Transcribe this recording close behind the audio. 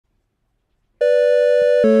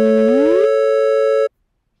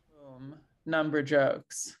number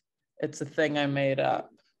jokes. It's a thing I made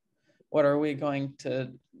up. What are we going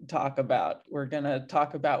to talk about? We're going to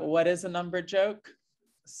talk about what is a number joke,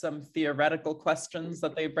 some theoretical questions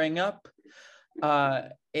that they bring up,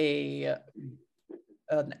 an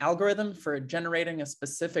algorithm for generating a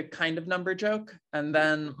specific kind of number joke, and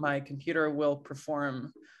then my computer will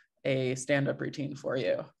perform a stand-up routine for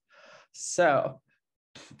you. So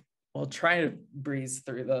we'll try to breeze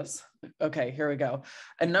through this. Okay, here we go.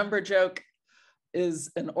 A number joke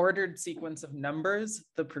is an ordered sequence of numbers,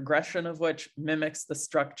 the progression of which mimics the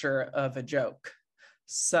structure of a joke.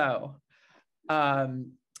 So,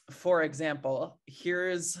 for example,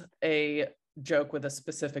 here's a joke with a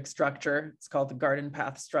specific structure. It's called the garden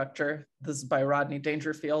path structure. This is by Rodney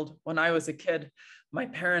Dangerfield. When I was a kid, my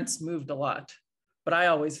parents moved a lot, but I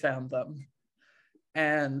always found them.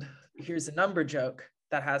 And here's a number joke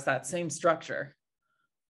that has that same structure.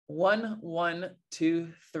 1, 1,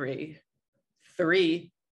 2, 3,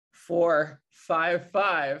 3, 4, 5,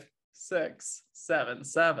 5, 6, 7,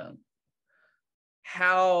 7.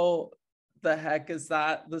 How the heck is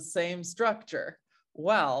that the same structure?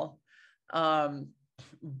 Well,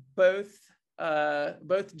 both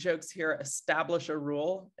jokes here establish a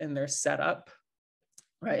rule in their setup,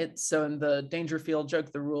 right? So in the Dangerfield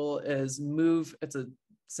joke, the rule is move. It's a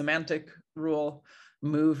semantic rule.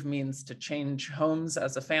 Move means to change homes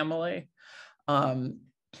as a family.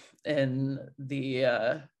 In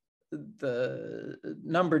the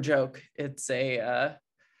number joke, it's a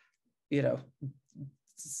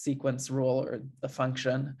sequence rule or a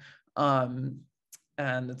function.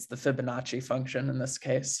 And it's the Fibonacci function in this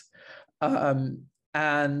case. And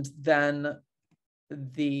then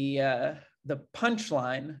the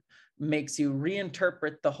punchline makes you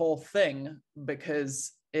reinterpret the whole thing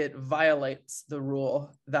because it violates the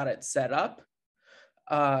rule that it set up,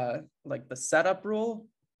 like the setup rule,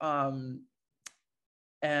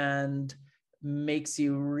 and makes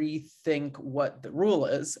you rethink what the rule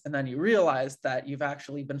is. And then you realize that you've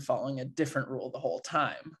actually been following a different rule the whole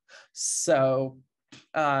time. So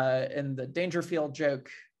in the Dangerfield joke,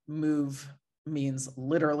 move means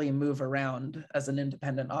literally move around as an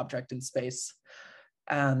independent object in space.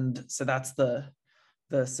 And so that's the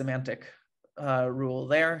semantic rule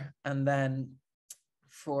there. And then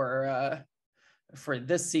for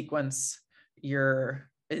this sequence,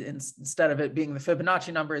 instead of it being the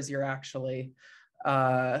Fibonacci numbers, you're actually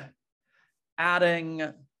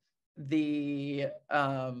adding the,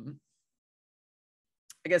 I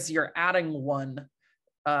guess you're adding 1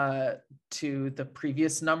 to the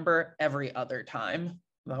previous number every other time.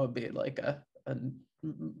 That would be like a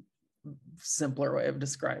simpler way of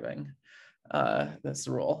describing this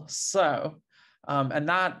rule. So, and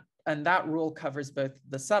that rule covers both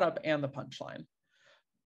the setup and the punchline.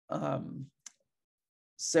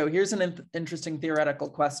 So here's an interesting theoretical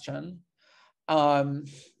question. So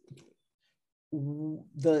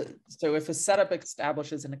if a setup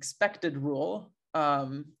establishes an expected rule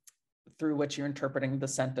through which you're interpreting the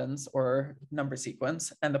sentence or number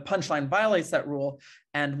sequence, and the punchline violates that rule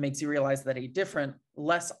and makes you realize that a different,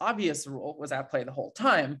 less obvious rule was at play the whole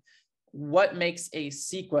time, what makes a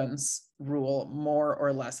sequence rule more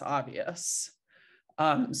or less obvious?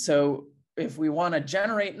 So if we want to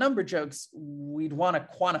generate number jokes, we'd want to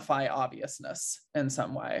quantify obviousness in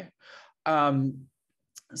some way,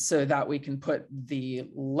 so that we can put the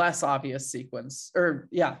less obvious sequence,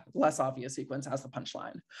 less obvious sequence as the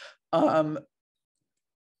punchline.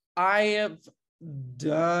 I have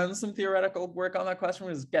done some theoretical work on that question,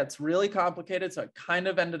 because it gets really complicated. So I kind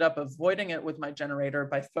of ended up avoiding it with my generator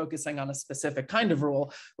by focusing on a specific kind of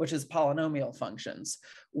rule, which is polynomial functions,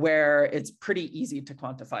 where it's pretty easy to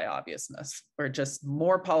quantify obviousness, where just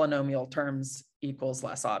more polynomial terms equals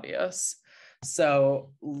less obvious.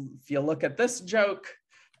 So if you look at this joke,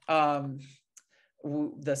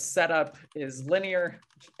 the setup is linear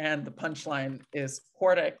and the punchline is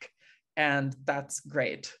quartic, and that's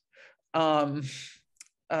great.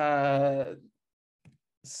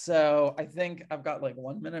 So I think I've got like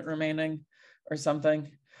 1 minute remaining or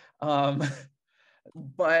something. But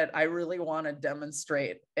I really want to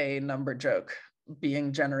demonstrate a number joke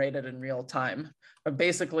being generated in real time. But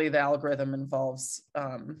basically the algorithm involves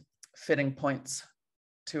fitting points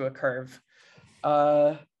to a curve.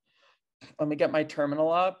 Let me get my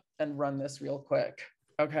terminal up and run this real quick.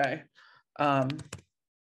 Okay.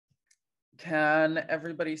 Can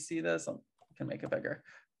everybody see this? I can make it bigger.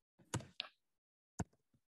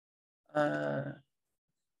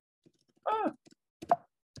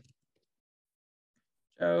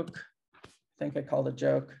 Joke. I think I called it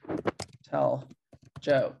joke. Tell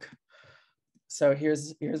joke. So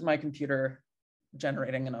here's my computer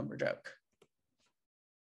generating a number joke.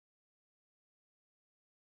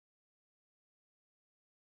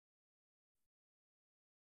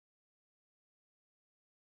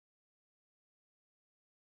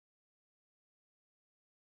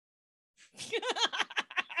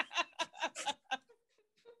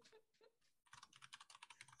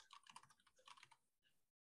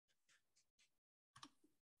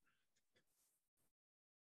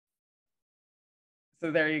 So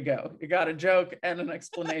there you go. You got a joke and an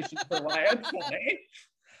explanation for why it's funny.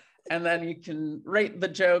 And then you can rate the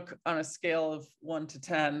joke on a scale of 1 to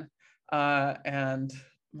 10. And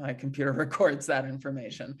my computer records that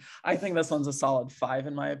information. I think this one's a solid 5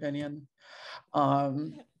 in my opinion.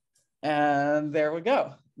 And there we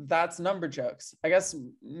go. That's number jokes. I guess,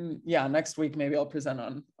 yeah, next week maybe I'll present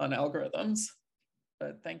on algorithms.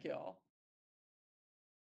 But thank you all.